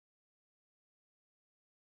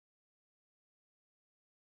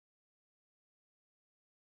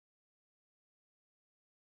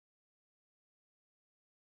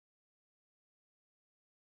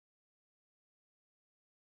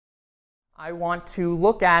I want to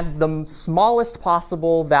look at the smallest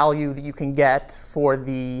possible value that you can get for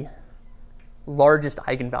the largest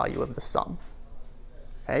eigenvalue of the sum.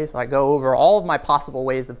 Okay, so I go over all of my possible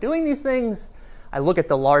ways of doing these things. I look at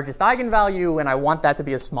the largest eigenvalue, and I want that to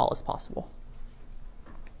be as small as possible.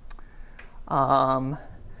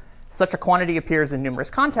 Such a quantity appears in numerous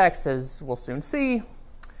contexts, as we'll soon see.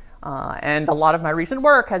 And a lot of my recent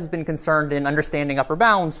work has been concerned in understanding upper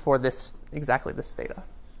bounds for exactly this theta.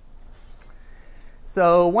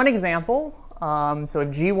 So one example, so if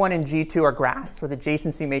G1 and G2 are graphs with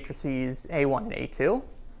adjacency matrices A1 and A2,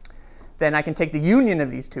 then I can take the union of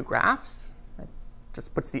these two graphs. It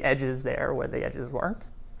just puts the edges there where the edges weren't.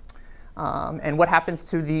 And what happens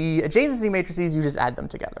to the adjacency matrices? You just add them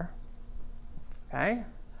together. Okay.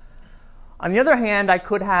 On the other hand, I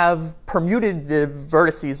could have permuted the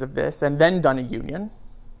vertices of this and then done a union.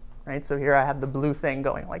 Right? So here I have the blue thing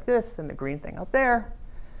going like this and the green thing out there.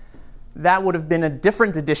 That would have been a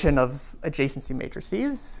different addition of adjacency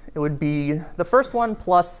matrices. It would be the first one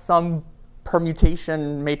plus some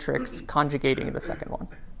permutation matrix conjugating the second one.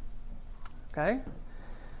 Okay?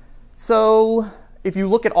 So if you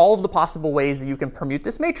look at all of the possible ways that you can permute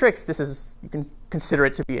this matrix, you can consider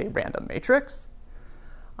it to be a random matrix.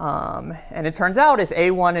 And it turns out if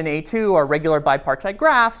A1 and A2 are regular bipartite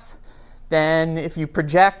graphs, then if you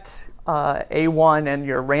project A1 and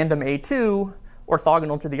your random A2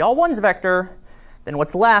 orthogonal to the all ones vector, then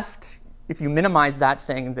what's left, if you minimize that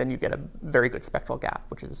thing, then you get a very good spectral gap,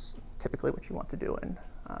 which is typically what you want to do in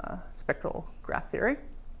spectral graph theory.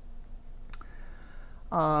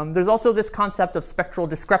 There's also this concept of spectral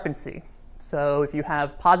discrepancy. So if you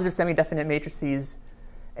have positive semi-definite matrices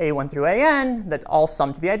A1 through AN that all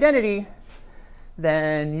sum to the identity,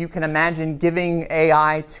 then you can imagine giving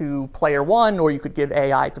AI to player 1, or you could give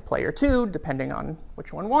AI to player 2, depending on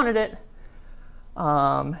which one wanted it.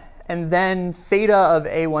 And then theta of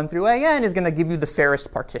A1 through AN is going to give you the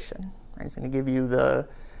fairest partition. Right? It's going to give you the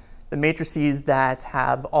matrices that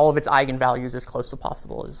have all of its eigenvalues as close as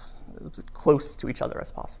possible, as close to each other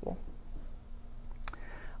as possible.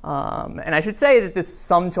 And I should say that this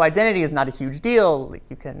sum to identity is not a huge deal. Like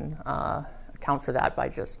you can account for that by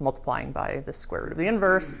just multiplying by the square root of the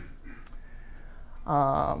inverse.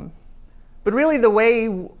 But really, the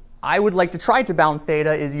way I would like to try to bound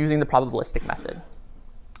theta is using the probabilistic method.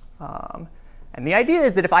 And the idea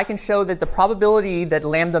is that if I can show that the probability that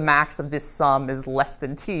lambda max of this sum is less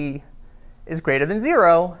than t is greater than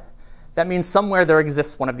 0, that means somewhere there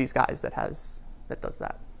exists one of these guys that does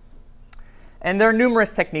that. And there are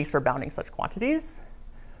numerous techniques for bounding such quantities.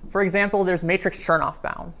 For example, there's matrix Chernoff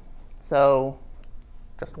bound. So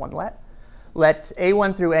just one let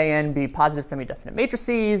A1 through AN be positive semi-definite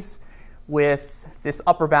matrices with this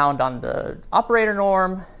upper bound on the operator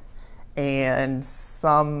norm and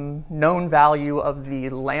some known value of the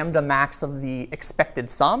lambda max of the expected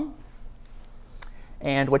sum.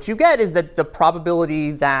 And what you get is that the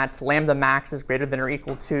probability that lambda max is greater than or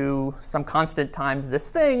equal to some constant times this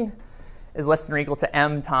thing is less than or equal to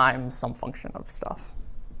m times some function of stuff.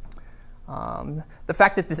 The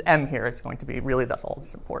fact that this m here is going to be really, that's all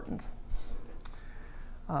that's important.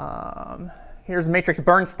 Here's matrix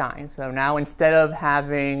Bernstein. So now instead of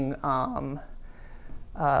having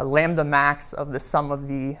lambda max of the sum of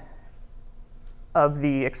the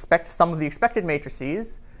expected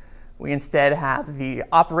matrices, we instead have the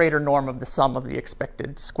operator norm of the sum of the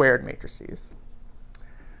expected squared matrices.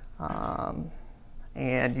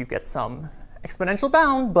 And you get some exponential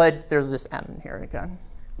bound, but there's this m here again.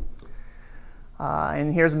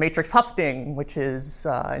 And here's matrix Hufting, which is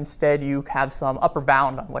instead you have some upper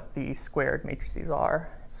bound on what the squared matrices are.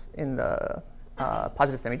 It's in the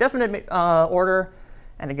positive semi-definite order.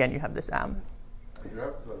 And again, you have this m. You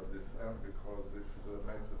have to have this m because if the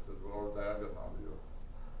matrices were all diagonal,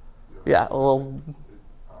 yeah, well,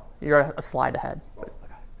 you're a slide ahead.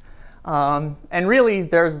 And really,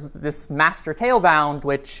 there's this master tail bound,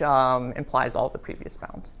 which implies all the previous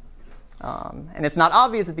bounds. And it's not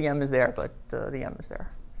obvious that the m is there, but the m is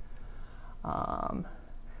there.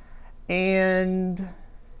 And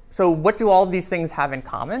so what do all of these things have in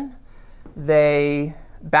common? They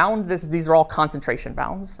bound this. These are all concentration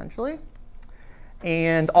bounds, essentially.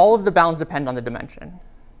 And all of the bounds depend on the dimension.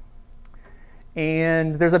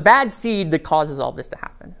 And there's a bad seed that causes all this to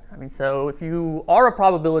happen. I mean, so if you are a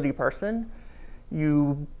probability person,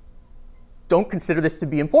 you don't consider this to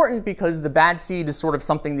be important because the bad seed is sort of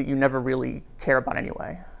something that you never really care about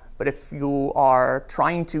anyway. But if you are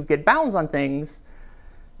trying to get bounds on things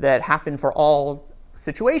that happen for all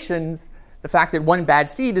situations, the fact that one bad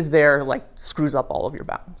seed is there like screws up all of your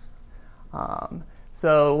bounds.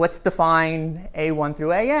 So let's define A1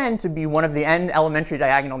 through AN to be one of the n elementary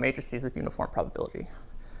diagonal matrices with uniform probability.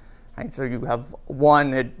 Right, so you have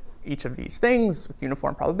one at each of these things with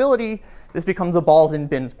uniform probability. This becomes a balls and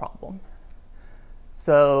bins problem.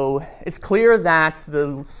 So it's clear that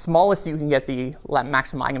the smallest you can get the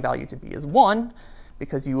maximum eigenvalue to be is 1,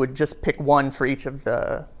 because you would just pick 1 for each of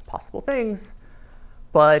the possible things.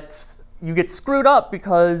 But you get screwed up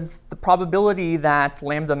because the probability that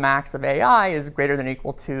lambda max of AI is greater than or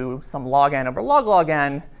equal to some log n over log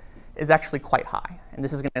n is actually quite high. And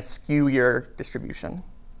this is going to skew your distribution.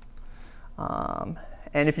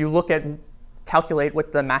 And if you calculate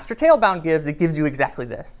what the master tail bound gives, it gives you exactly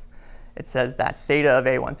this. It says that theta of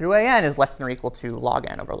A1 through AN is less than or equal to log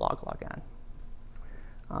n over log n.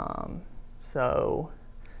 So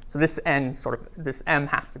this n this m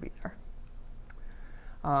has to be there.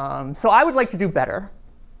 So I would like to do better.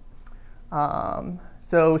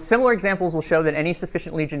 So similar examples will show that any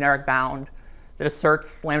sufficiently generic bound that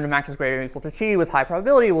asserts lambda max is greater than or equal to t with high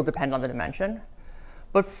probability will depend on the dimension.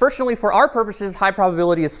 But fortunately, for our purposes, high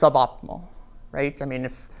probability is suboptimal, right? I mean,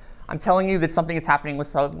 if I'm telling you that something is happening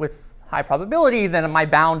with high probability, then my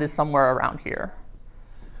bound is somewhere around here.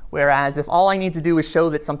 Whereas if all I need to do is show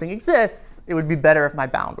that something exists, it would be better if my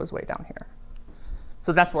bound was way down here.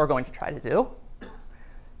 So that's what we're going to try to do.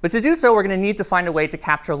 But to do so, we're going to need to find a way to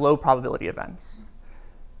capture low probability events.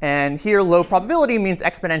 And here, low probability means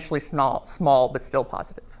exponentially small, but still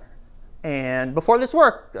positive. And before this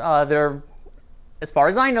work, as far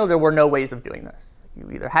as I know, there were no ways of doing this.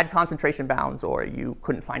 You either had concentration bounds or you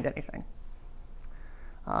couldn't find anything.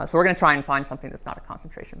 So we're going to try and find something that's not a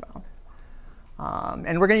concentration bound.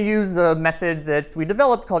 And we're going to use the method that we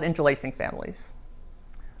developed called interlacing families.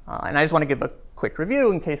 And I just want to give a quick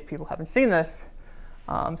review in case people haven't seen this.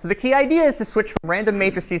 So the key idea is to switch from random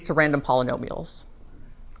matrices to random polynomials.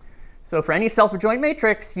 So for any self-adjoint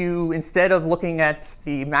matrix, you, instead of looking at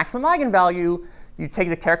the maximum eigenvalue, you take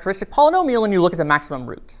the characteristic polynomial and you look at the maximum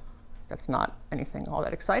root. That's not anything all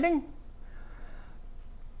that exciting.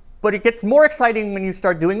 But it gets more exciting when you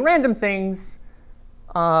start doing random things.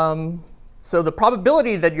 So the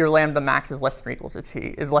probability that your lambda max is less than or equal to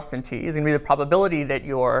t is less than t is going to be the probability that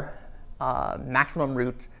your maximum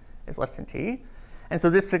root is less than t. And so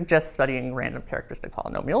this suggests studying random characteristic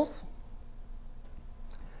polynomials.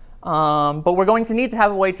 But we're going to need to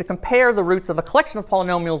have a way to compare the roots of a collection of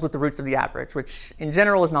polynomials with the roots of the average, which in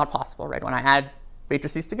general is not possible, right? When I add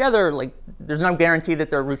matrices together, there's no guarantee that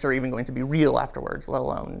their roots are even going to be real afterwards, let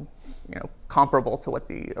alone comparable to what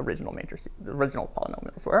the original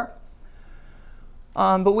polynomials were.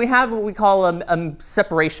 But we have what we call a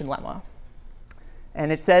separation lemma.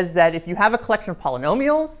 And it says that if you have a collection of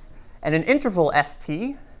polynomials and an interval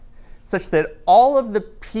st, such that all of the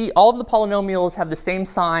polynomials have the same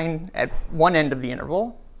sign at one end of the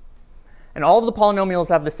interval, and all of the polynomials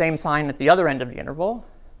have the same sign at the other end of the interval,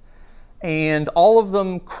 and all of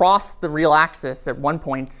them cross the real axis at one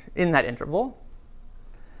point in that interval,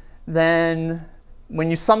 then when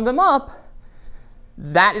you sum them up,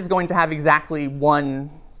 that is going to have exactly one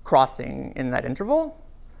crossing in that interval.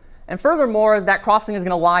 And furthermore, that crossing is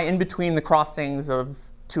going to lie in between the crossings of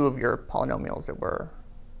two of your polynomials that were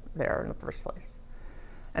there in the first place.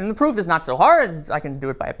 And the proof is not so hard. I can do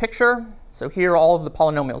it by a picture. So here all of the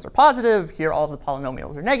polynomials are positive. Here all of the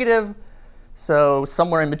polynomials are negative. So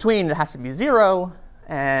somewhere in between it has to be 0.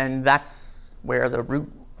 And that's where the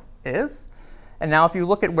root is. And now if you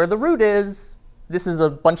look at where the root is, this is a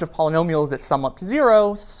bunch of polynomials that sum up to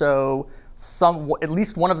 0. So at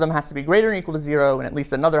least one of them has to be greater than or equal to 0, and at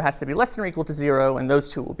least another has to be less than or equal to 0. And those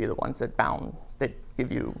two will be the ones that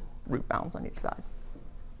give you root bounds on each side.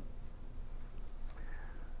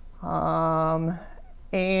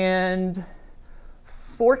 And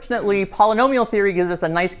fortunately, polynomial theory gives us a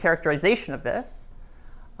nice characterization of this.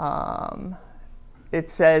 It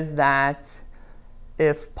says that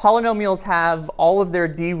if polynomials have all of their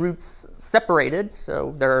d roots separated,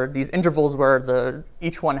 so there are these intervals where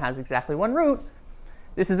each one has exactly one root,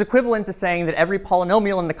 this is equivalent to saying that every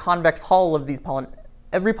polynomial in the convex hull of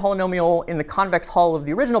every polynomial in the convex hull of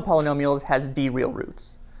the original polynomials has d real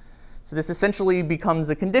roots. So this essentially becomes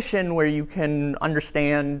a condition where you can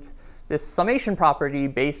understand this summation property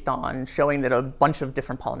based on showing that a bunch of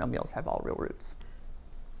different polynomials have all real roots.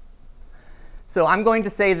 So I'm going to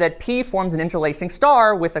say that P forms an interlacing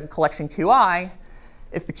star with a collection Qi.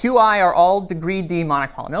 If the Qi are all degree d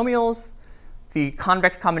monic polynomials, the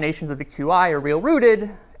convex combinations of the Qi are real rooted,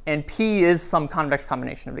 and P is some convex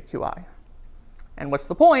combination of the Qi. And what's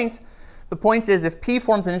the point? The point is if P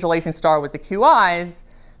forms an interlacing star with the Qi's,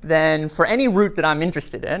 then for any root that I'm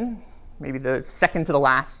interested in, maybe the second to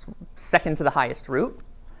the highest root,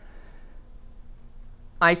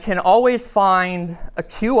 I can always find a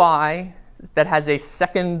qi that has a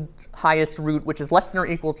second highest root which is less than or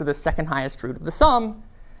equal to the second highest root of the sum,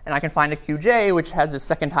 and I can find a qj which has the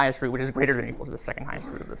second highest root which is greater than or equal to the second highest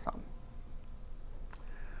root of the sum.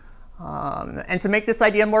 And to make this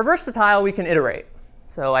idea more versatile, we can iterate.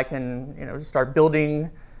 So I can start building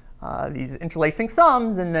these interlacing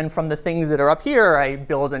sums, and then from the things that are up here, I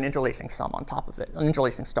build an interlacing sum on top of it, an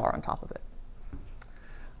interlacing star on top of it.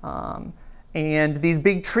 And these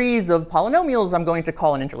big trees of polynomials I'm going to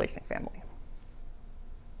call an interlacing family.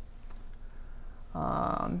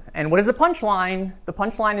 And what is the punchline? The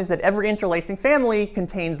punchline is that every interlacing family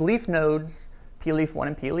contains leaf nodes, p leaf 1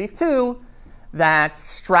 and p leaf 2, that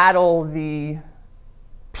straddle the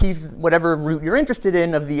whatever root you're interested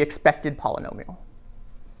in of the expected polynomial.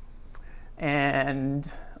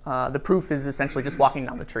 And the proof is essentially just walking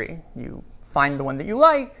down the tree. You find the one that you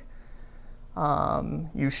like.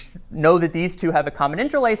 You know that these two have a common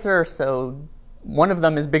interlacer, so one of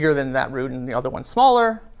them is bigger than that root and the other one's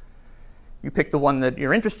smaller. You pick the one that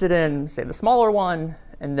you're interested in, say the smaller one,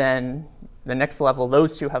 and then the next level,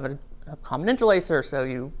 those two have a common interlacer, so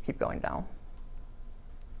you keep going down.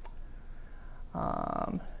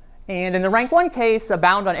 And in the rank 1 case, a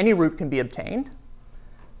bound on any root can be obtained.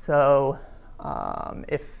 So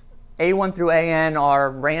if A1 through AN are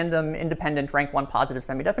random, independent, rank 1 positive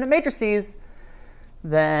semi-definite matrices,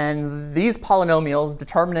 then these polynomials,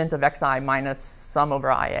 determinant of xi minus sum over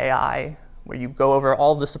iai, where you go over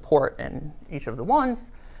all the support in each of the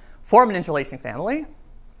ones, form an interlacing family.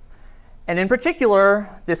 And in particular,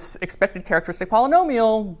 this expected characteristic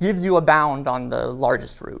polynomial gives you a bound on the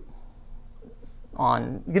largest root.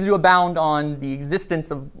 Gives you a bound on the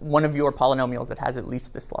existence of one of your polynomials that has at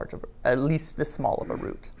least this small of a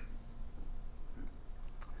root.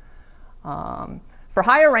 For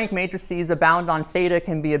higher rank matrices, a bound on theta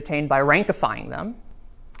can be obtained by rankifying them.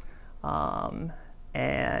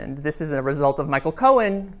 And this is a result of Michael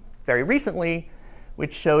Cohen very recently,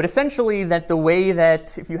 which showed essentially that the way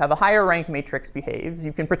that if you have a higher rank matrix behaves,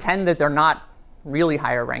 you can pretend that they're not really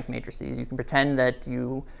higher rank matrices. You can pretend that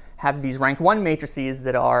you have these rank 1 matrices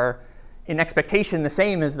that are in expectation the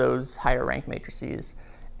same as those higher rank matrices.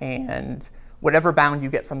 And whatever bound you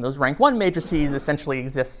get from those rank 1 matrices essentially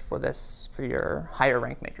exists for your higher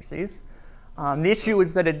rank matrices. The issue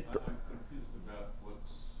is that it... I'm confused about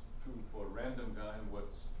what's true for a random guy and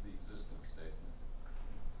what's the existence statement.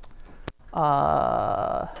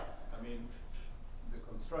 I mean, the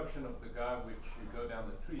construction of the guy which you go down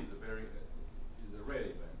the tree is a array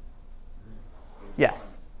event.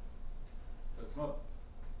 Yes. It's not,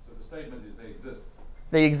 so the statement is they exist.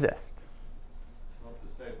 They exist. It's not the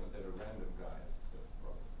statement that a random guy has a certain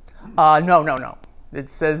property. No. It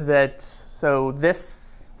says that, so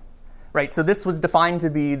this was defined to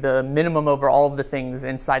be the minimum over all of the things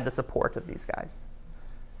inside the support of these guys.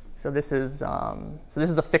 So this is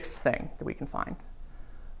a fixed thing that we can find.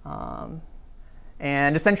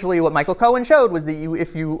 And essentially what Michael Cohen showed was that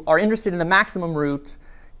if you are interested in the maximum root,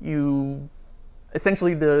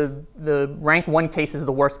 essentially the rank 1 case is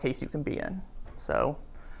the worst case you can be in. So,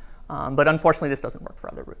 but unfortunately this doesn't work for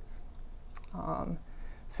other roots.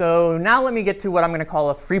 So now let me get to what I'm going to call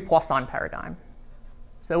a free Poisson paradigm.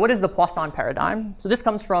 So what is the Poisson paradigm? So this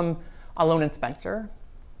comes from Alone and Spencer.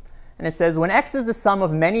 And it says, when x is the sum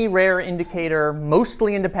of many rare indicator,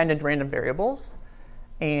 mostly independent random variables,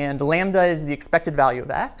 and lambda is the expected value of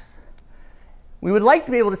x, we would like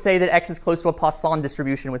to be able to say that x is close to a Poisson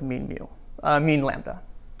distribution with mean lambda.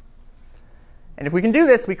 And if we can do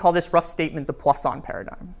this, we call this rough statement the Poisson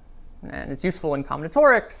paradigm. And it's useful in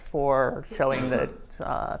combinatorics for showing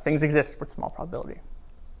that things exist with small probability.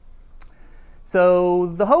 So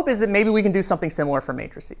the hope is that maybe we can do something similar for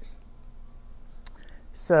matrices.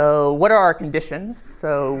 So what are our conditions?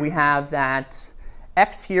 So we have that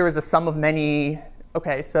x here is a sum of many.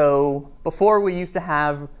 OK, so before we used to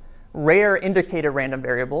have rare indicator random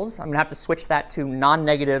variables. I'm going to have to switch that to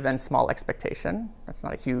non-negative and small expectation. That's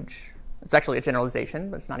not a huge, it's actually a generalization,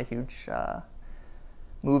 but it's not a huge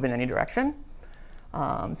move in any direction.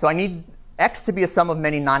 So I need x to be a sum of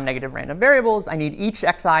many non-negative random variables. I need each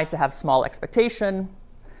xi to have small expectation.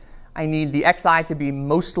 I need the xi to be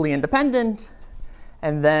mostly independent.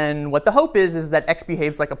 And then what the hope is that x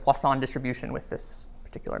behaves like a Poisson distribution with this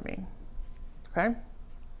particular mean. Okay?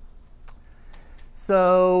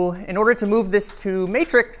 So in order to move this to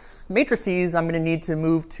matrices, I'm going to need to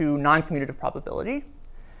move to non-commutative probability.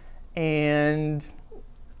 And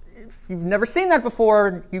if you've never seen that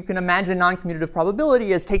before, you can imagine non-commutative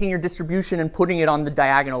probability as taking your distribution and putting it on the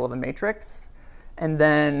diagonal of a matrix. and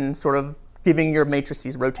then sort of giving your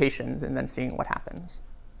matrices rotations and then seeing what happens.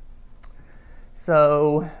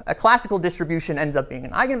 So a classical distribution ends up being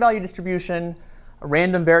an eigenvalue distribution. A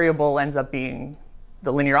random variable ends up being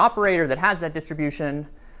the linear operator that has that distribution.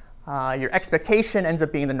 Your expectation ends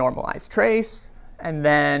up being the normalized trace. And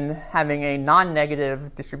then having a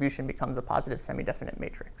non-negative distribution becomes a positive semi-definite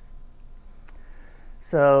matrix.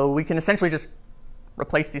 So we can essentially just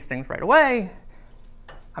replace these things right away.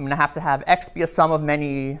 I'm going to have x be a sum of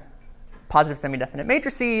many positive semi-definite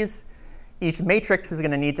matrices. Each matrix is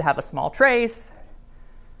going to need to have a small trace.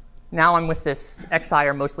 Now I'm with this xi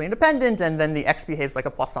are mostly independent, and then the x behaves like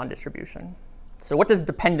a Poisson distribution. So what does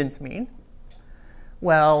dependence mean?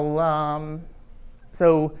 Well,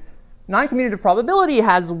 so non-commutative probability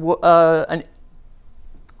has a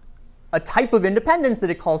type of independence that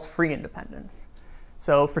it calls free independence.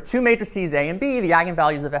 So for two matrices A and B, the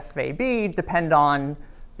eigenvalues of f of A, B depend on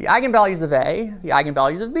the eigenvalues of A, the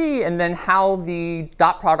eigenvalues of B, and then how the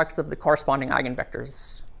dot products of the corresponding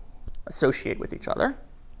eigenvectors associate with each other.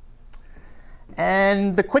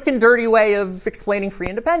 And the quick and dirty way of explaining free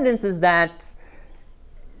independence is that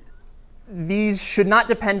these should not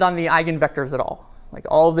depend on the eigenvectors at all. Like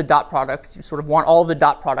all the dot products, you sort of want all the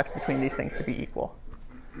dot products between these things to be equal.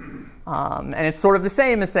 And it's sort of the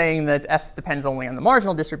same as saying that f depends only on the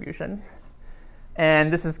marginal distributions.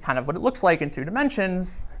 And this is kind of what it looks like in 2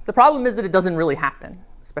 dimensions. The problem is that it doesn't really happen,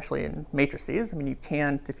 especially in matrices. I mean, you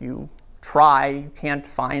can't, if you try, you can't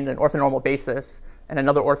find an orthonormal basis and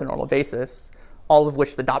another orthonormal basis, all of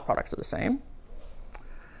which the dot products are the same.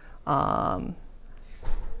 But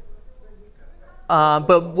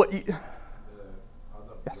what you,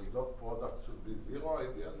 yes? The dot product should be 0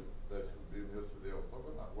 ideally. They should be mutually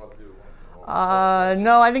orthogonal. What do you want?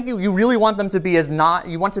 No, I think you really want them to be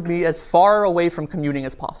you want to be as far away from commuting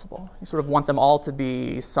as possible. You sort of want them all to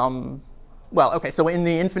be some, well, okay, so in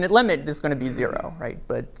the infinite limit, it's going to be 0, right?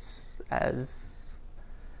 But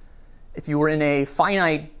if you were in a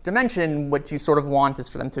finite dimension, what you sort of want is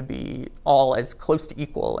for them to be all as close to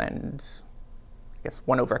equal, and I guess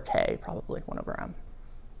 1 over k, probably 1 over m.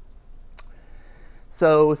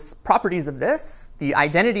 So properties of this, the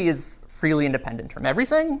identity is freely independent from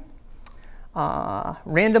everything.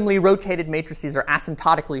 Randomly rotated matrices are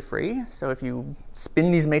asymptotically free. So if you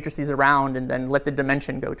spin these matrices around and then let the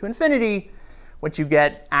dimension go to infinity, what you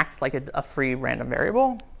get acts like a free random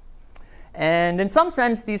variable. And in some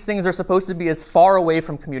sense, these things are supposed to be as far away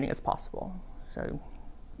from commuting as possible. So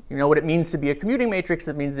you know what it means to be a commuting matrix.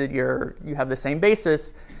 It means that you have the same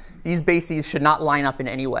basis. These bases should not line up in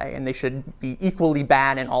any way, and they should be equally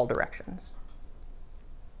bad in all directions.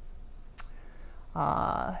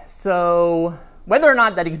 So whether or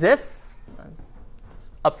not that exists,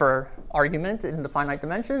 up for argument in the finite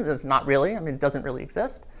dimension. It's not really. I mean, it doesn't really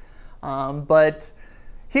exist. But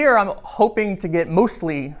here I'm hoping to get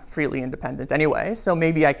mostly freely independent anyway, so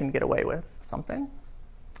maybe I can get away with something.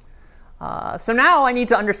 So now I need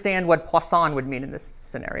to understand what Poisson would mean in this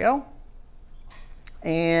scenario.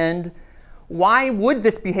 And why would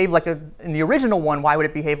this behave like in the original one, why would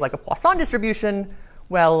it behave like a Poisson distribution?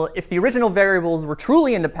 Well, if the original variables were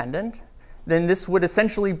truly independent, then this would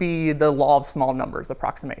essentially be the law of small numbers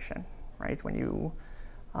approximation, right? When you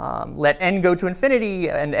let n go to infinity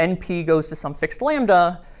and np goes to some fixed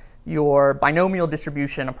lambda, your binomial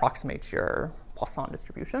distribution approximates your Poisson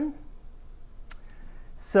distribution.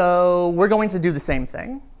 So we're going to do the same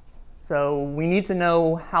thing. So we need to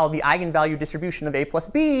know how the eigenvalue distribution of a plus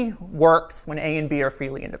b works when a and b are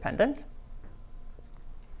freely independent.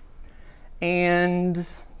 And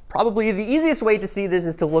probably the easiest way to see this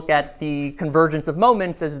is to look at the convergence of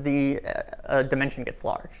moments as the dimension gets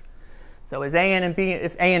large. So as a and b,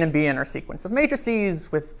 if a and bn are sequence of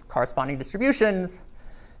matrices with corresponding distributions,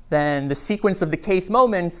 then the sequence of the kth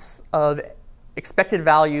moments of expected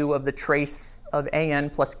value of the trace of an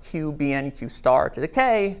plus q bn q star to the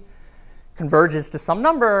k converges to some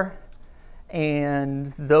number, and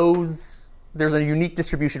there's a unique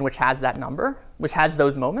distribution which has that number, which has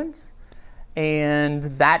those moments, and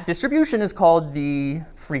that distribution is called the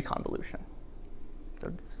free convolution. So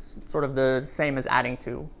it's sort of the same as adding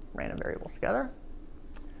two random variables together.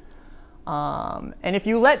 And if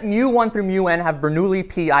you let mu1 through mu n have Bernoulli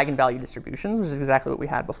p eigenvalue distributions, which is exactly what we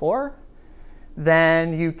had before,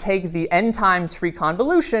 then you take the n times free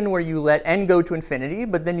convolution where you let n go to infinity,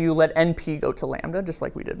 but then you let np go to lambda, just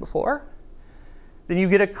like we did before. Then you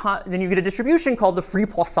get a distribution called the free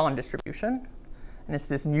Poisson distribution, and it's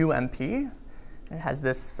this mu mp. It has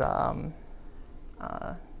this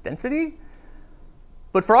density.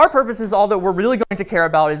 But for our purposes, all that we're really going to care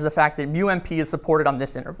about is the fact that mu mp is supported on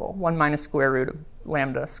this interval, 1 minus square root of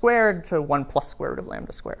lambda squared to 1 plus square root of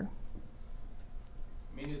lambda squared.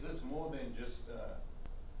 I mean, is this more than just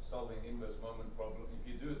solving inverse moment problem? If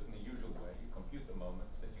you do it in the usual way, you compute the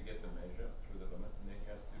moments and you get the measure through the limit, and then you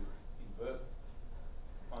have to invert to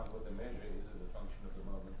find what the measure is as a function of the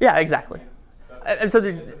moments. Yeah, exactly. So it's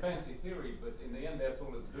a fancy theory, but in the end, that's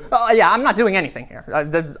all it's doing. Yeah, I'm not doing anything here.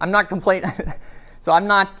 I'm not complaining. So I'm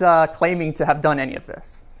not claiming to have done any of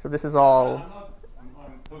this. So this is all. I'm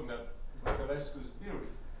talking about Nicolescu's theory.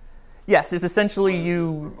 Yes, it's essentially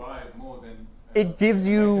you. Provide more than It gives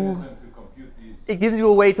you. mechanism to compute these. It gives you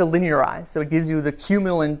a way to linearize. So it gives you the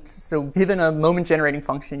cumulant. So given a moment generating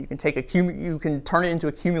function, you can take you can turn it into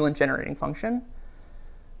a cumulant generating function.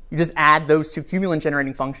 You just add those two cumulant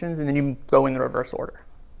generating functions, and then you go in the reverse order.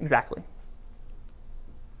 Exactly.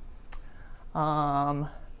 But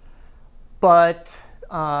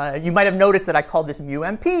you might have noticed that I called this mu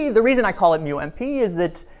MP. The reason I call it mu MP is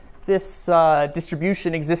that this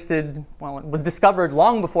distribution existed, well, it was discovered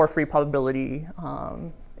long before free probability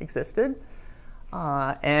existed.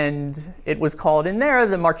 And it was called in there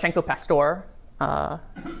the Marchenko-Pastor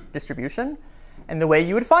distribution. And the way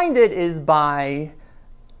you would find it is by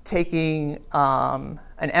taking an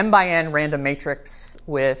m by n random matrix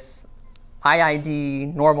with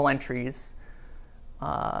IID normal entries,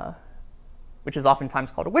 which is oftentimes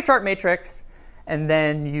called a Wishart matrix, and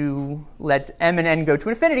then you let m and n go to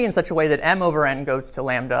infinity in such a way that m over n goes to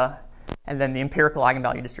lambda, and then the empirical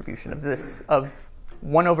eigenvalue distribution of this of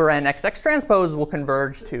 1 over n xx transpose will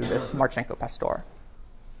converge to this Marchenko-Pastor.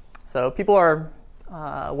 So people are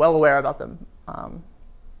well aware about them.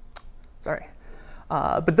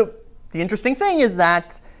 But the interesting thing is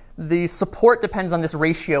that the support depends on this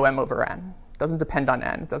ratio m over n. It doesn't depend on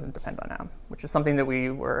n. It doesn't depend on m, which is something that we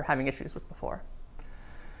were having issues with before.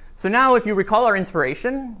 So now if you recall our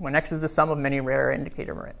inspiration, when x is the sum of many rare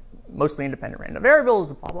indicator, mostly independent random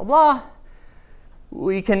variables, blah, blah, blah,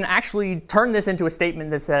 we can actually turn this into a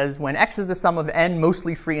statement that says when x is the sum of n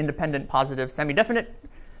mostly free independent positive semi-definite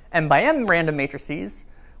m by m random matrices,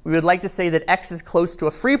 we would like to say that x is close to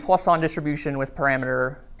a free Poisson distribution with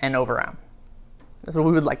parameter n over m. That's what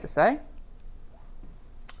we would like to say.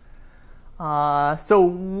 So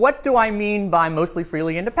what do I mean by mostly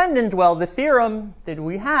freely independent? Well, the theorem that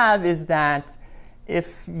we have is that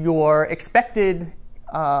if your expected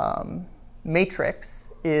matrix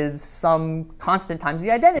is some constant times the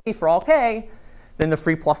identity for all k, then the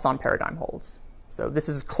free Poisson paradigm holds. So this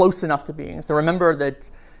is close enough to being. So remember that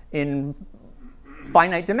in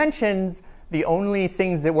finite dimensions, the only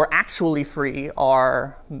things that were actually free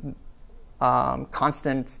are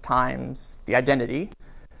constants times the identity.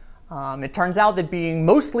 It turns out that being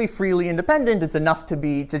mostly freely independent is enough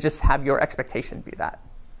to just have your expectation be that.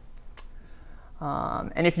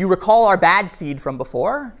 And if you recall our bad seed from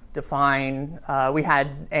before, we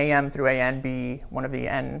had AM through AN be one of the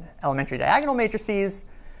n elementary diagonal matrices.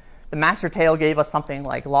 The master tail gave us something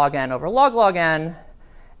like log n over log n.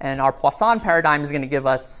 And our Poisson paradigm is going to give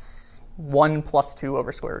us 1 plus 2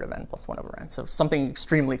 over square root of n plus 1 over n. So something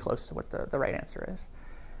extremely close to what the right answer is.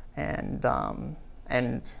 And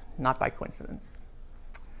not by coincidence.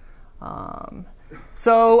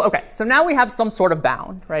 So now we have some sort of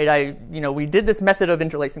bound, right? We did this method of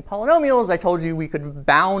interlacing polynomials. I told you we could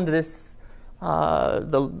bound this,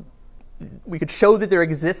 we could show that there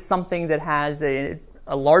exists something that has a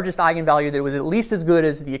largest eigenvalue that was at least as good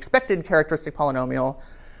as the expected characteristic polynomial.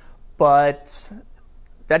 But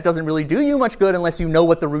that doesn't really do you much good unless you know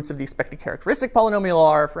what the roots of the expected characteristic polynomial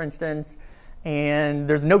are, for instance. And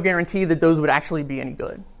there's no guarantee that those would actually be any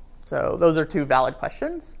good. So those are two valid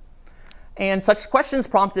questions. And such questions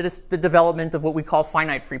prompted the development of what we call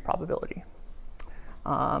finite free probability.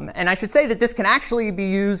 And I should say that this can actually be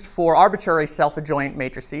used for arbitrary self-adjoint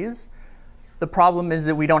matrices. The problem is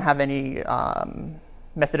that we don't have any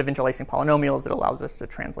method of interlacing polynomials that allows us to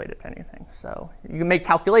translate it to anything. So you can make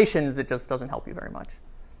calculations, it just doesn't help you very much.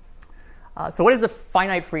 So what is the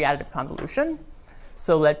finite free additive convolution?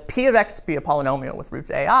 So let p of x be a polynomial with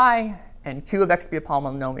roots ai, and q of x be a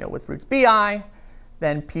polynomial with roots bi.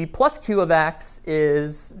 Then p plus q of x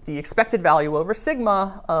is the expected value over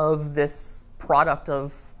sigma of this product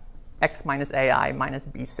of x minus ai minus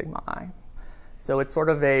b sigma I. So it's sort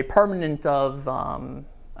of a permanent of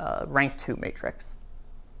rank 2 matrix.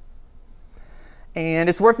 And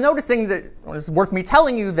it's worth noticing that, or it's worth me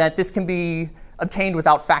telling you that this can be obtained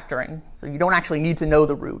without factoring. So you don't actually need to know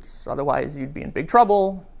the roots. Otherwise, you'd be in big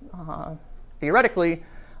trouble, theoretically.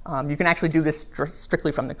 You can actually do this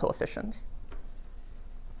strictly from the coefficients.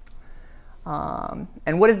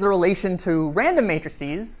 And what is the relation to random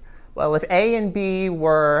matrices? Well, if A and B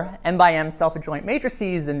were m by m self-adjoint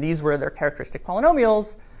matrices and these were their characteristic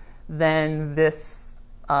polynomials, then this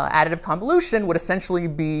additive convolution would essentially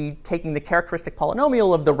be taking the characteristic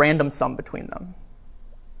polynomial of the random sum between them,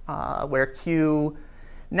 where Q,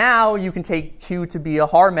 now you can take Q to be a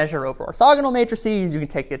Haar measure over orthogonal matrices, you can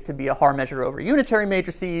take it to be a Haar measure over unitary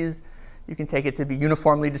matrices, you can take it to be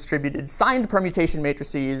uniformly distributed signed permutation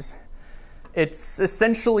matrices. It's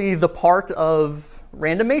essentially the part of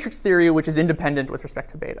random matrix theory which is independent with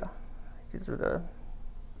respect to beta. These are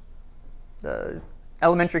the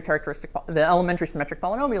elementary characteristic, the elementary symmetric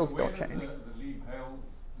polynomials don't change. The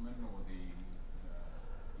Lee-Hellman or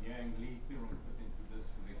the Yang-Lee theorem fit into this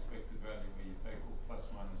with the expected value where you take all plus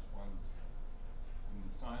minus ones in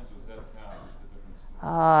the signs, or is that now just a different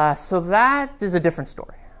story? So that is a different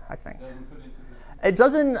story, I think. It doesn't fit into this? It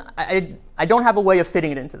doesn't, I don't have a way of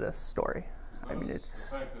fitting it into this story. I mean, it's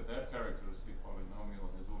the fact that that characteristic polynomial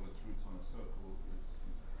has all its roots on a circle is...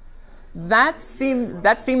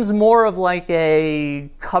 That seems more of like a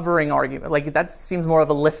covering argument. Like that seems more of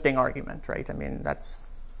a lifting argument, right? I mean,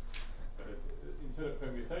 that's... But instead of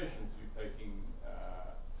permutations, you're taking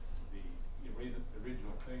the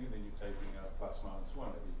original thing, and then you're taking a plus minus one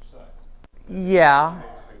at each side. Yeah. The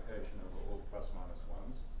expectation of all plus minus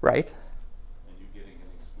ones. Right. And you're getting an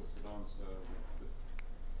explicit answer with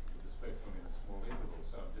the spectrum in a small interval.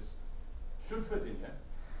 So just should fit in here.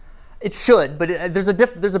 It should, but there's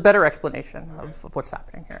a better explanation of what's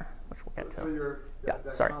happening here, which we'll get to. So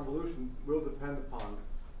that sorry. convolution will depend upon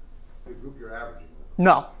the group you're averaging with.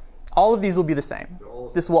 No, all of these will be the same.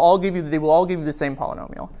 They will all give you the same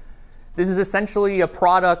polynomial. This is essentially a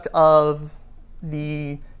product of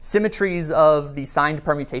the symmetries of the signed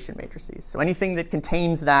permutation matrices. So anything that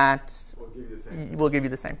contains that will give you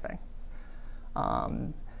the same thing.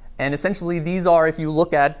 And essentially, these are, if you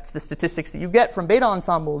look at the statistics that you get from beta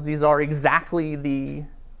ensembles, these are exactly the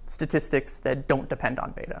statistics that don't depend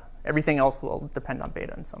on beta. Everything else will depend on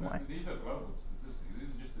beta in some way. These are global statistics. This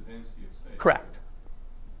is just the density of states. Correct.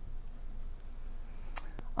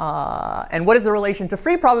 And what is the relation to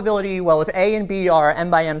free probability? Well, if A and B are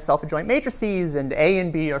m by m self-adjoint matrices, and A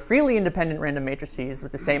and B are freely independent random matrices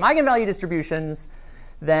with the same eigenvalue distributions,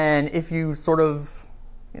 then if you sort of,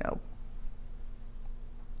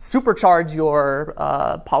 supercharge your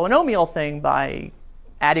polynomial thing by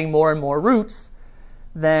adding more and more roots,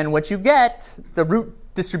 then what you get, the root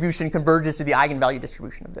distribution converges to the eigenvalue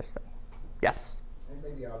distribution of this thing. Yes? It may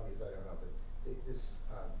be obvious, I don't know, but this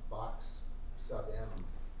box sub m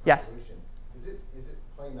Yes. convolution, is it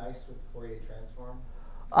play nice with the Fourier transform?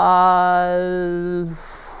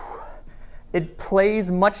 It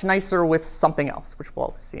plays much nicer with something else, which we'll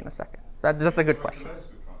see in a second. That's a good question.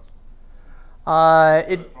 Transform,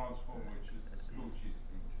 which is the Still-Cheese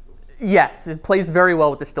thing. Yes, it plays very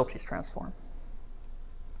well with the Still-Cheese transform.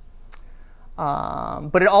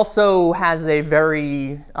 But it also has a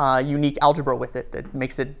very unique algebra with it that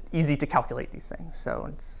makes it easy to calculate these things. So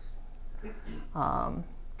it's, and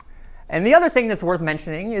the other thing that's worth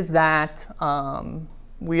mentioning is that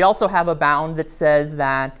we also have a bound that says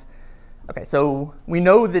that, okay, so we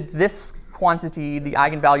know that this quantity, the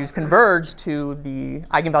eigenvalues converge to the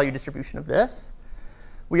eigenvalue distribution of this.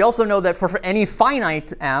 We also know that for any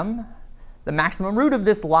finite m, the maximum root of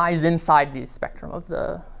this lies inside the spectrum of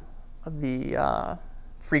the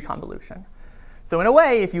free convolution. So in a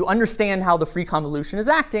way, if you understand how the free convolution is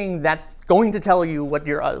acting, that's going to tell you what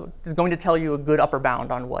is going to tell you a good upper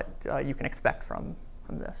bound on what you can expect from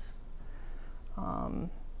this.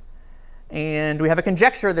 And we have a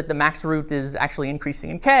conjecture that the max root is actually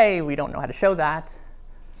increasing in k. We don't know how to show that.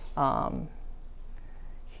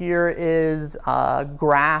 Here is a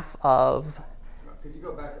graph of... Could you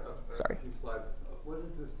go back Sorry. a few slides? What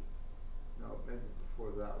is this? No, maybe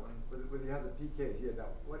before that one. When you have the pKs,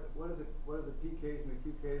 what are the pKs and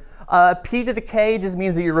the qKs? P to the k just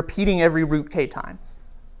means that you're repeating every root k times.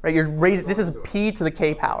 Right? You're raising. This is p to the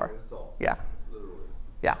k power. Yeah. Literally.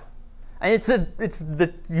 Yeah. And it's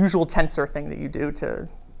the usual tensor thing that you do to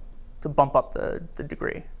bump up the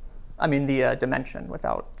degree. I mean the dimension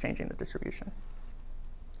without changing the distribution.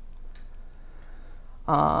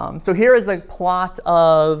 So here is a plot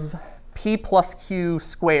of p plus q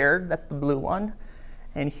squared. That's the blue one.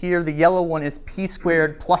 And here the yellow one is p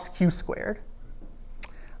squared plus q squared.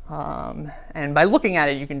 And by looking at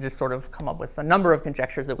it, you can just sort of come up with a number of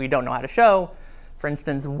conjectures that we don't know how to show. For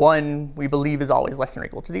instance, one we believe is always less than or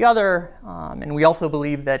equal to the other. And we also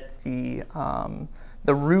believe that the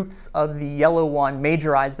roots of the yellow one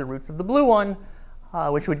majorize the roots of the blue one,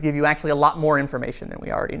 which would give you actually a lot more information than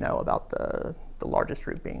we already know about the largest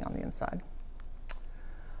root being on the inside.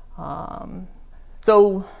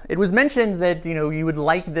 So it was mentioned that you would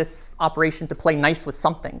like this operation to play nice with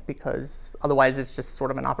something, because otherwise it's just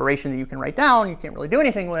sort of an operation that you can write down, you can't really do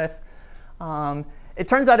anything with. It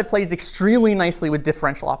turns out it plays extremely nicely with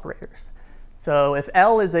differential operators. So if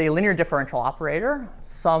L is a linear differential operator,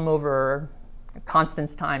 sum over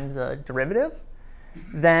constants times a derivative,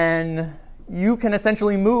 then you can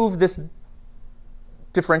essentially move this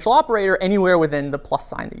differential operator anywhere within the plus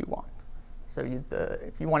sign that you want. So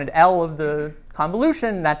if you wanted L of the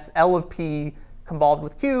convolution, that's L of P convolved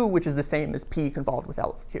with Q, which is the same as P convolved with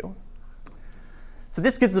L of Q. So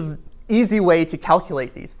this gives an easy way to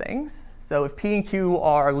calculate these things. So if P and Q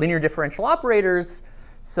are linear differential operators,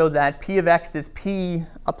 so that P of x is P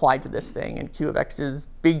applied to this thing, and Q of x is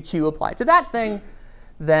big Q applied to that thing,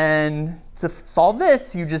 then to solve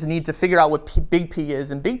this, you just need to figure out what big P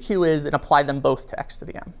is and big Q is and apply them both to x to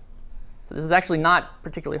the m. So this is actually not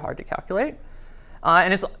particularly hard to calculate.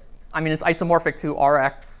 And it's isomorphic to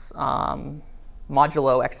Rx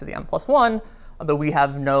modulo x to the m plus 1, although we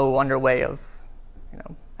have no underway of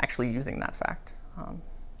actually using that fact.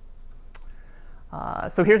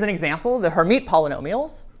 So here's an example. The Hermite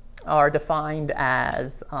polynomials are defined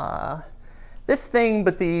as this thing,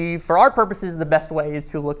 but for our purposes, the best way is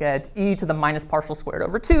to look at e to the minus partial squared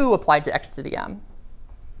over 2 applied to x to the m.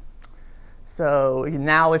 So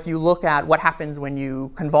now if you look at what happens when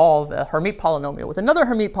you convolve a Hermite polynomial with another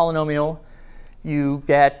Hermite polynomial, you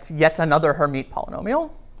get yet another Hermite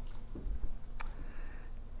polynomial.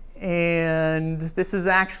 And this is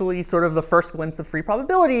actually sort of the first glimpse of free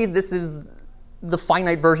probability. This is the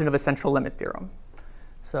finite version of a central limit theorem.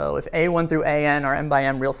 So if A1 through AN are m by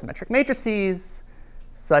m real symmetric matrices,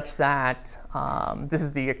 such that this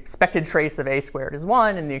is the expected trace of A squared is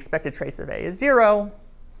 1 and the expected trace of A is 0,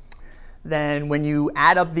 then when you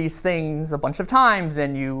add up these things a bunch of times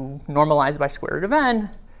and you normalize by square root of n,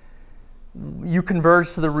 you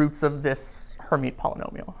converge to the roots of this Hermite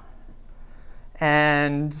polynomial.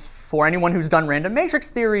 And for anyone who's done random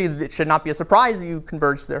matrix theory, it should not be a surprise that you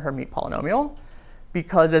converge to the Hermite polynomial,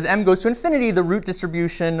 because as m goes to infinity, the root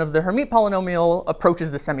distribution of the Hermite polynomial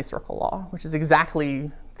approaches the semicircle law, which is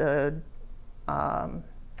exactly the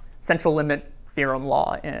central limit theorem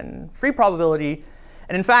law in free probability.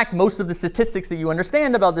 And in fact, most of the statistics that you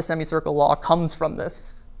understand about the semicircle law comes from the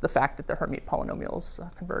fact that the Hermite polynomials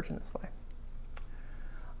converge in this way.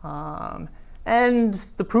 And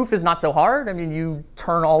the proof is not so hard. I mean, you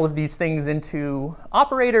turn all of these things into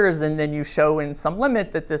operators, and then you show in some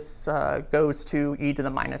limit that this goes to e to the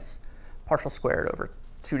minus partial squared over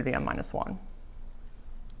 2 to the m minus 1.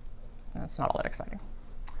 That's not all that exciting.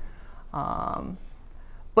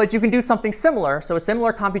 But you can do something similar. So a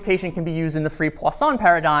similar computation can be used in the free Poisson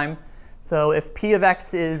paradigm. So if P of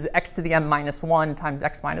x is x to the m minus 1 times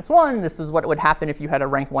x minus 1, this is what would happen if you had a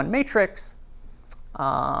rank 1 matrix.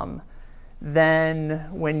 Then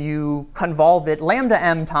when you convolve it lambda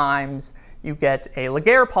m times, you get a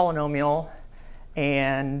Laguerre polynomial.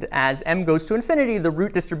 And as m goes to infinity, the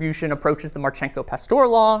root distribution approaches the Marchenko-Pasteur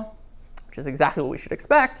law, which is exactly what we should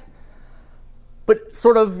expect. But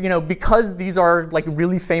sort of, because these are like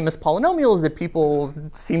really famous polynomials that people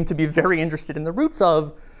seem to be very interested in the roots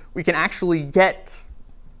of, we can actually get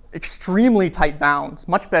extremely tight bounds,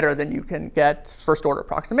 much better than you can get first order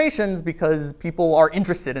approximations, because people are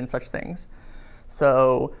interested in such things.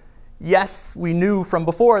 So yes, we knew from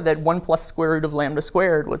before that 1 plus square root of lambda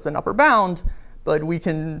squared was an upper bound, but we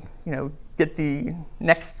can get the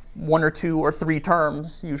next 1 or 2 or 3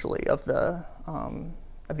 terms usually of the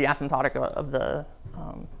asymptotic of the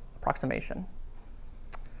approximation.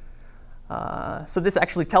 So this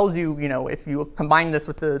actually tells you, if you combine this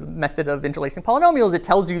with the method of interlacing polynomials, it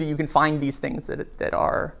tells you that you can find these things that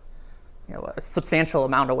are a substantial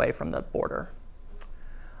amount away from the border.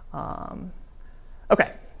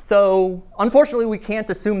 OK, so unfortunately, we can't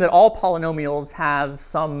assume that all polynomials have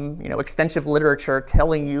some extensive literature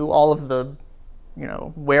telling you all of the,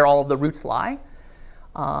 where all of the roots lie.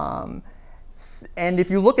 And if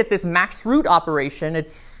you look at this max root operation,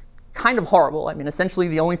 it's kind of horrible. I mean, essentially,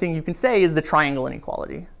 the only thing you can say is the triangle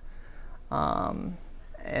inequality. And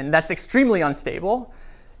that's extremely unstable.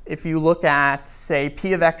 If you look at, say,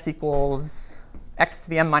 P of x equals x to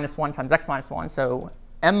the m minus 1 times x minus 1, so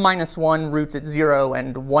m minus 1 roots at 0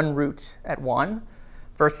 and 1 root at 1,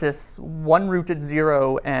 versus 1 root at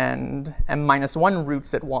 0 and m minus 1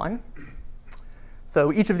 roots at 1.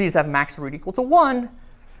 So each of these have max root equal to 1.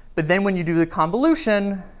 But then when you do the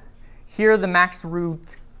convolution, here the max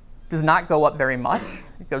root does not go up very much.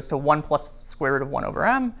 It goes to 1 plus square root of 1 over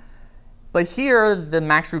m. But here, the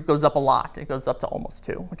max root goes up a lot. It goes up to almost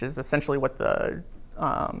 2, which is essentially what the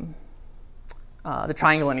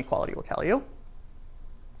triangle inequality will tell you.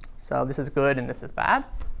 So this is good and this is bad.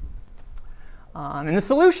 And the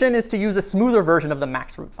solution is to use a smoother version of the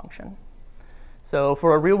max root function. So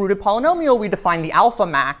for a real-rooted polynomial, we define the alpha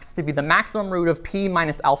max to be the maximum root of p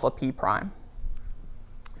minus alpha p prime.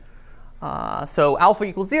 So alpha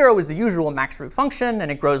equals 0 is the usual max root function, and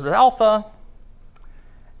it grows with alpha.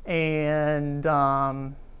 And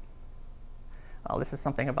well, this is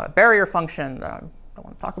something about a barrier function that I don't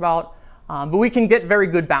want to talk about. But we can get very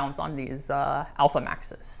good bounds on these alpha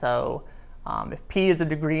maxes. So if p is a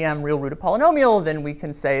degree m real-rooted polynomial, then we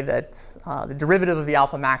can say that the derivative of the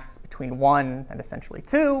alpha max is between 1 and essentially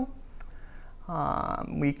 2.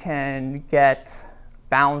 We can get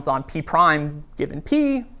bounds on p prime given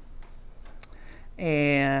p.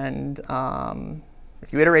 And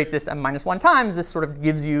if you iterate this m minus 1 times, this sort of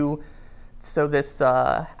gives you, so this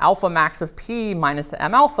alpha max of p minus the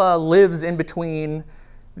m alpha lives in between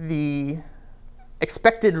the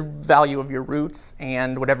expected value of your roots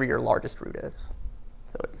and whatever your largest root is.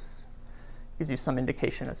 So it gives you some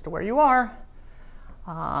indication as to where you are.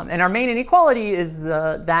 And our main inequality is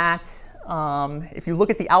that if you look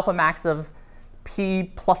at the alpha max of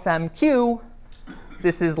p plus mq,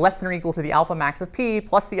 this is less than or equal to the alpha max of p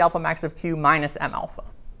plus the alpha max of q minus m alpha.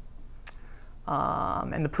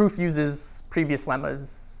 And the proof uses previous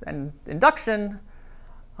lemmas and induction.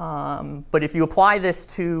 But if you apply this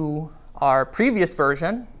to our previous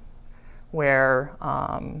version, where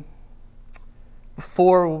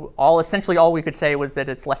before essentially all we could say was that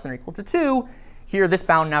it's less than or equal to 2, here this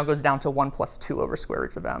bound now goes down to 1 plus 2 over square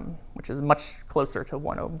roots of m, which is much closer to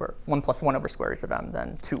 1 plus 1 over square roots of m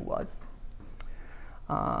than 2 was.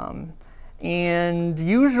 And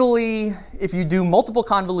usually, if you do multiple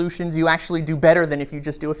convolutions, you actually do better than if you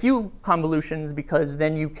just do a few convolutions, because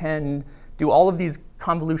then you can do all of these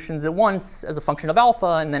convolutions at once as a function of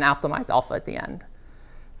alpha and then optimize alpha at the end.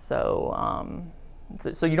 So,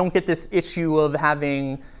 so you don't get this issue of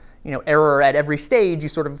having error at every stage. You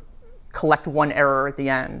sort of collect one error at the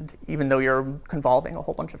end, even though you're convolving a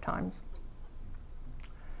whole bunch of times.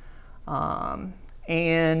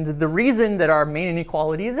 And the reason that our main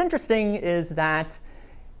inequality is interesting is that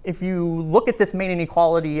if you look at this main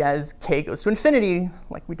inequality as k goes to infinity,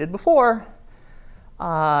 like we did before,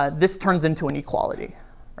 this turns into an equality,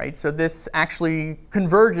 right? So this actually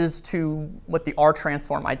converges to what the R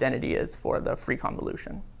transform identity is for the free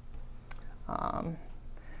convolution.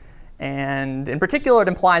 And in particular, it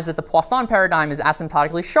implies that the Poisson paradigm is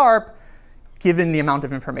asymptotically sharp given the amount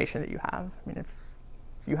of information that you have. I mean,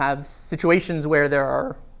 if you have situations where there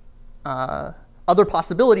are other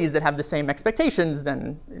possibilities that have the same expectations,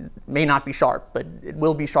 then it may not be sharp, but it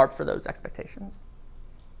will be sharp for those expectations.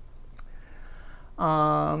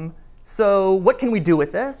 So what can we do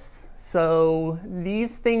with this? So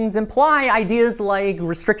these things imply ideas like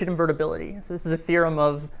restricted invertibility. So this is a theorem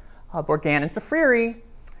of Bourgain and Safriri.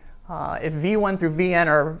 If v1 through vn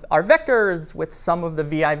are vectors with some of the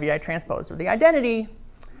vi transpose or the identity,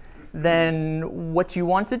 then what you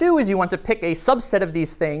want to do is you want to pick a subset of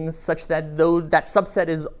these things such that that subset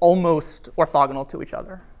is almost orthogonal to each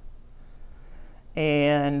other.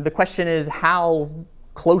 And the question is, how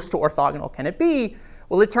close to orthogonal can it be?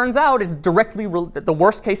 Well, it turns out it's directly the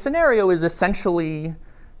worst case scenario is essentially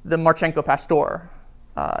the Marchenko-Pastor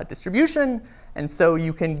distribution, and so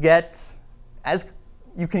you can get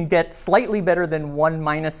slightly better than 1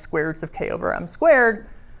 minus square roots of k over m squared,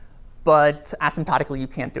 but asymptotically you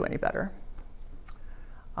can't do any better.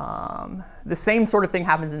 The same sort of thing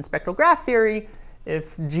happens in spectral graph theory.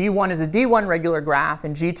 If G1 is a D1 regular graph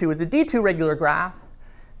and G2 is a D2 regular graph,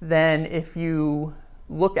 then if you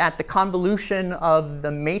look at the convolution of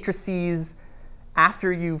the matrices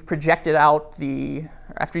after you've projected out the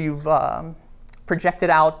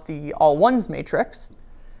all ones matrix,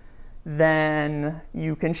 then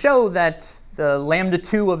you can show that the lambda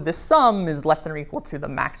 2 of this sum is less than or equal to the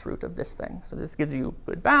max root of this thing. So this gives you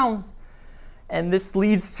good bounds. And this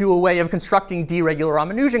leads to a way of constructing D regular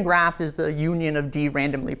Ramanujan graphs as a union of D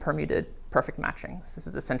randomly permuted perfect matchings. This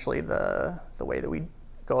is essentially the way that we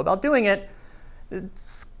go about doing it.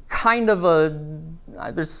 It's kind of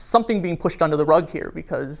there's something being pushed under the rug here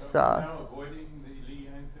because... now avoiding the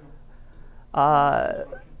Lee-Yang theorem?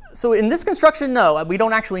 So in this construction, no, we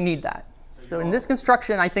don't actually need that. So in this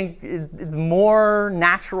construction, I think it's more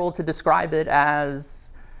natural to describe it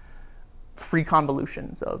as free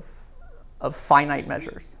convolutions of finite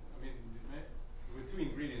measures. I mean, there were two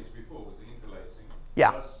ingredients before, was the interlacing,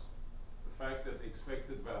 Yeah. plus the fact that the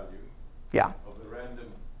expected value Yeah. of the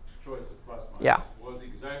random choice of plus minus Yeah. was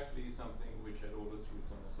exactly something which had all its roots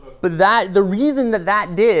on the circle. But the reason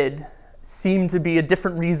that did seemed to be a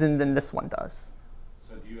different reason than this one does.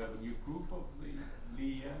 So do you have a new proof of the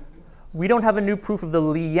Lee-Yang theorem? we don't have a new proof of the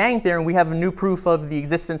Lee-Yang theorem. We have a new proof of the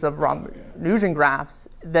existence of Ramanujan graphs.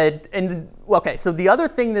 Okay, so the other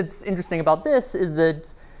thing that's interesting about this is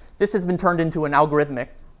that this has been turned into an algorithmic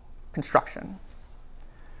construction,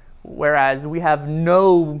 whereas we have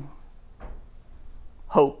no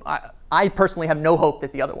hope. I personally have no hope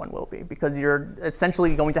that the other one will be, because you're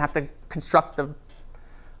essentially going to have to construct the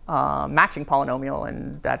matching polynomial,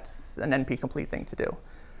 and that's an NP-complete thing to do.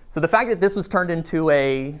 So the fact that this was turned into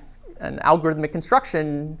an algorithmic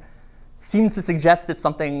construction seems to suggest that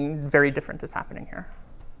something very different is happening here.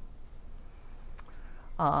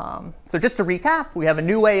 So just to recap, we have a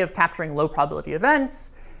new way of capturing low probability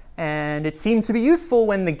events, and it seems to be useful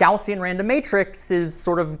when the Gaussian random matrix is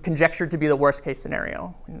sort of conjectured to be the worst case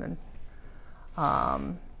scenario.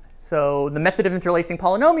 So the method of interlacing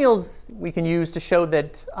polynomials we can use to show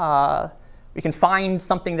that we can find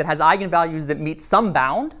something that has eigenvalues that meet some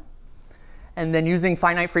bound, and then using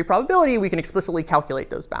finite free probability, we can explicitly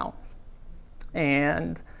calculate those bounds.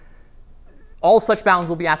 And all such bounds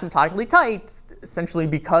will be asymptotically tight, essentially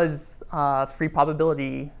because free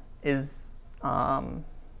probability is the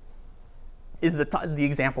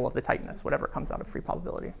example of the tightness, whatever comes out of free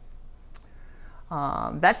probability.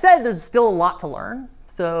 That said, there's still a lot to learn.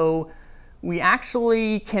 So we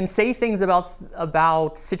actually can say things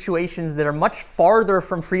about situations that are much farther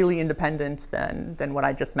from freely independent than what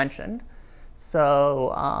I just mentioned.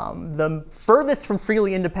 So the furthest from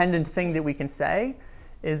freely independent thing that we can say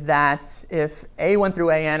is that if A1 through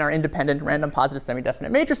AN are independent random positive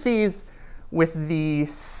semi-definite matrices with the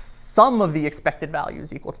sum of the expected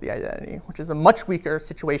values equal to the identity, which is a much weaker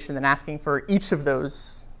situation than asking for each of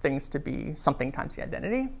those things to be something times the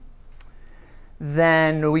identity,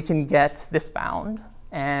 then we can get this bound.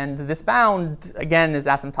 And this bound, again, is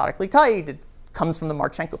asymptotically tight. It comes from the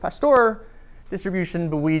Marchenko-Pasteur distribution,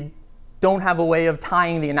 but we don't have a way of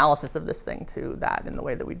tying the analysis of this thing to that in the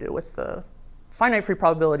way that we do with the finite free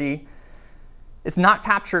probability. It's not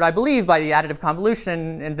captured, I believe, by the additive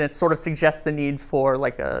convolution, and it sort of suggests the need for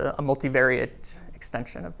like a multivariate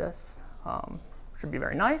extension of this, which would be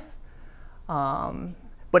very nice.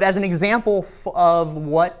 But as an example of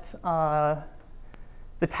what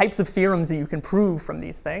the types of theorems that you can prove from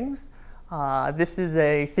these things, this is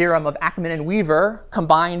a theorem of Ackman and Weaver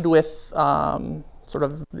combined with sort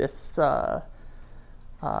of this rank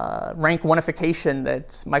oneification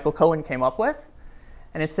that Michael Cohen came up with.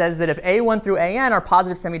 And it says that if A1 through AN are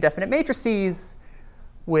positive semi-definite matrices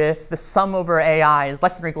with the sum over AI is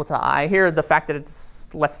less than or equal to I. Here, the fact that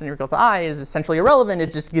it's less than or equal to I is essentially irrelevant.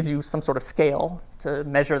 It just gives you some sort of scale to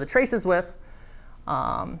measure the traces with.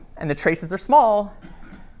 And the traces are small.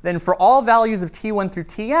 Then for all values of T1 through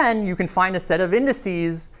Tn, you can find a set of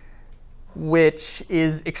indices which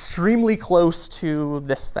is extremely close to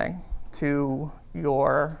this thing, to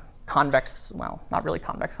your convex, well, not really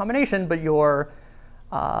convex combination, but your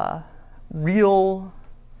real.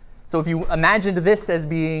 So if you imagined this as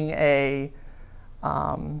being a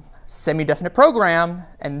semi-definite program,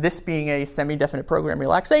 and this being a semi-definite program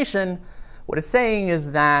relaxation, what it's saying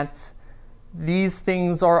is that these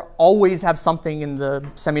things always have something in the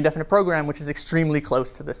semi-definite program which is extremely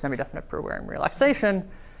close to the semi-definite program relaxation.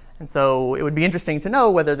 And so it would be interesting to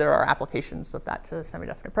know whether there are applications of that to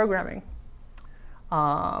semi-definite programming.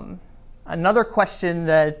 Another question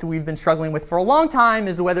that we've been struggling with for a long time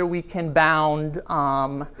is whether we can bound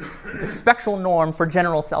the spectral norm for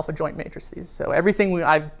general self-adjoint matrices. So everything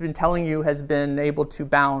I've been telling you has been able to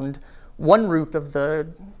bound one root of the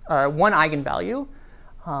one eigenvalue.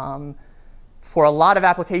 For a lot of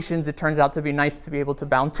applications, it turns out to be nice to be able to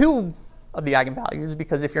bound two of the eigenvalues,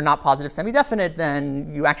 because if you're not positive semi-definite,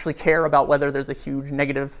 then you actually care about whether there's a huge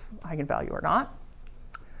negative eigenvalue or not.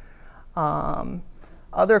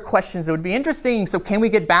 Other questions that would be interesting, so can we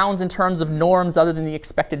get bounds in terms of norms other than the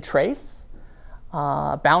expected trace?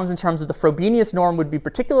 Bounds in terms of the Frobenius norm would be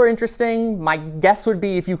particularly interesting. My guess would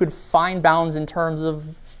be if you could find bounds in terms of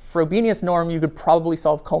Frobenius norm, you could probably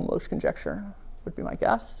solve Cohn-Losch conjecture, would be my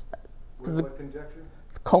guess. What conjecture?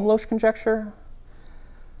 Cohn-Losch conjecture.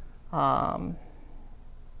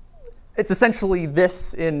 It's essentially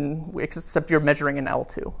this, except you're measuring in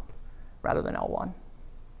L2 rather than L1.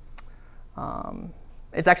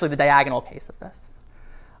 It's actually the diagonal case of this.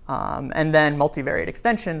 And then multivariate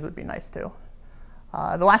extensions would be nice too.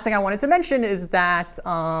 The last thing I wanted to mention is that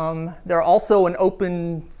there are also an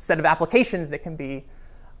open set of applications that can be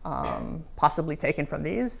possibly taken from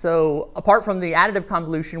these. So apart from the additive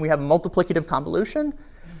convolution, we have multiplicative convolution.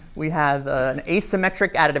 We have an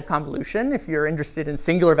asymmetric additive convolution if you're interested in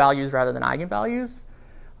singular values rather than eigenvalues.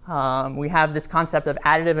 We have this concept of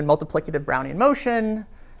additive and multiplicative Brownian motion.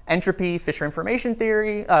 entropy, Fisher information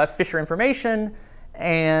theory, Fisher information,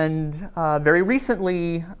 and very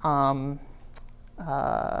recently,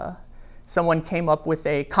 someone came up with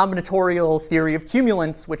a combinatorial theory of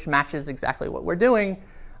cumulants, which matches exactly what we're doing.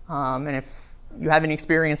 And if you have any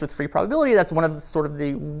experience with free probability, that's one of the sort of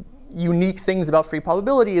the unique things about free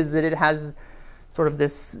probability is that it has sort of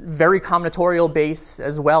this very combinatorial base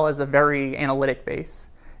as well as a very analytic base.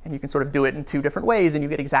 And you can sort of do it in two different ways, and you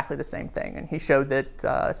get exactly the same thing. And he showed that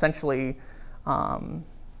essentially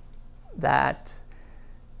that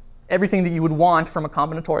everything that you would want from a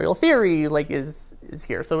combinatorial theory is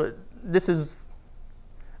here. So this is,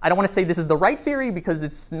 I don't want to say this is the right theory because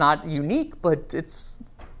it's not unique, but it's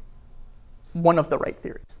one of the right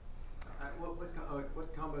theories.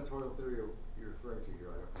 What combinatorial theory are you referring to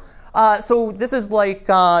here? So this is like,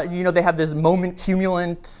 they have this moment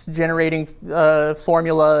cumulant generating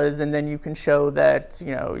formulas, and then you can show that,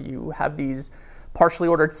 you have these partially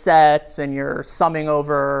ordered sets, and you're summing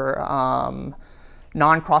over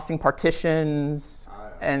non-crossing partitions,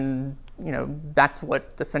 and, that's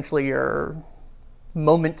what essentially your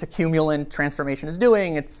moment to cumulant transformation is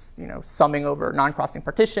doing. It's, summing over non-crossing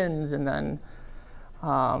partitions, and then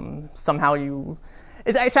somehow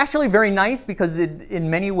it's actually very nice because in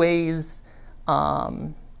many ways,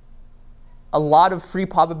 a lot of free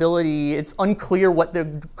probability, it's unclear what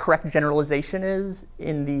the correct generalization is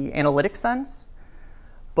in the analytic sense.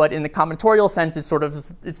 But in the combinatorial sense,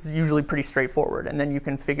 it's usually pretty straightforward. And then you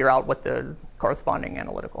can figure out what the corresponding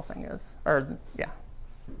analytical thing is.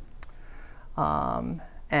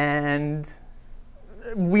 And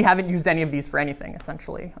we haven't used any of these for anything,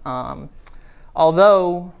 essentially.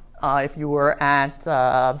 Although, if you were at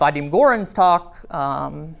Vadim Goran's talk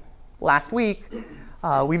last week,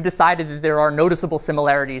 we've decided that there are noticeable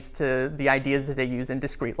similarities to the ideas that they use in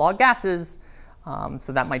discrete log gases.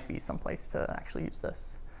 So that might be some place to actually use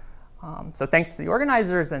this. So thanks to the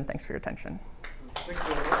organizers, and thanks for your attention.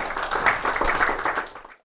 Thank you.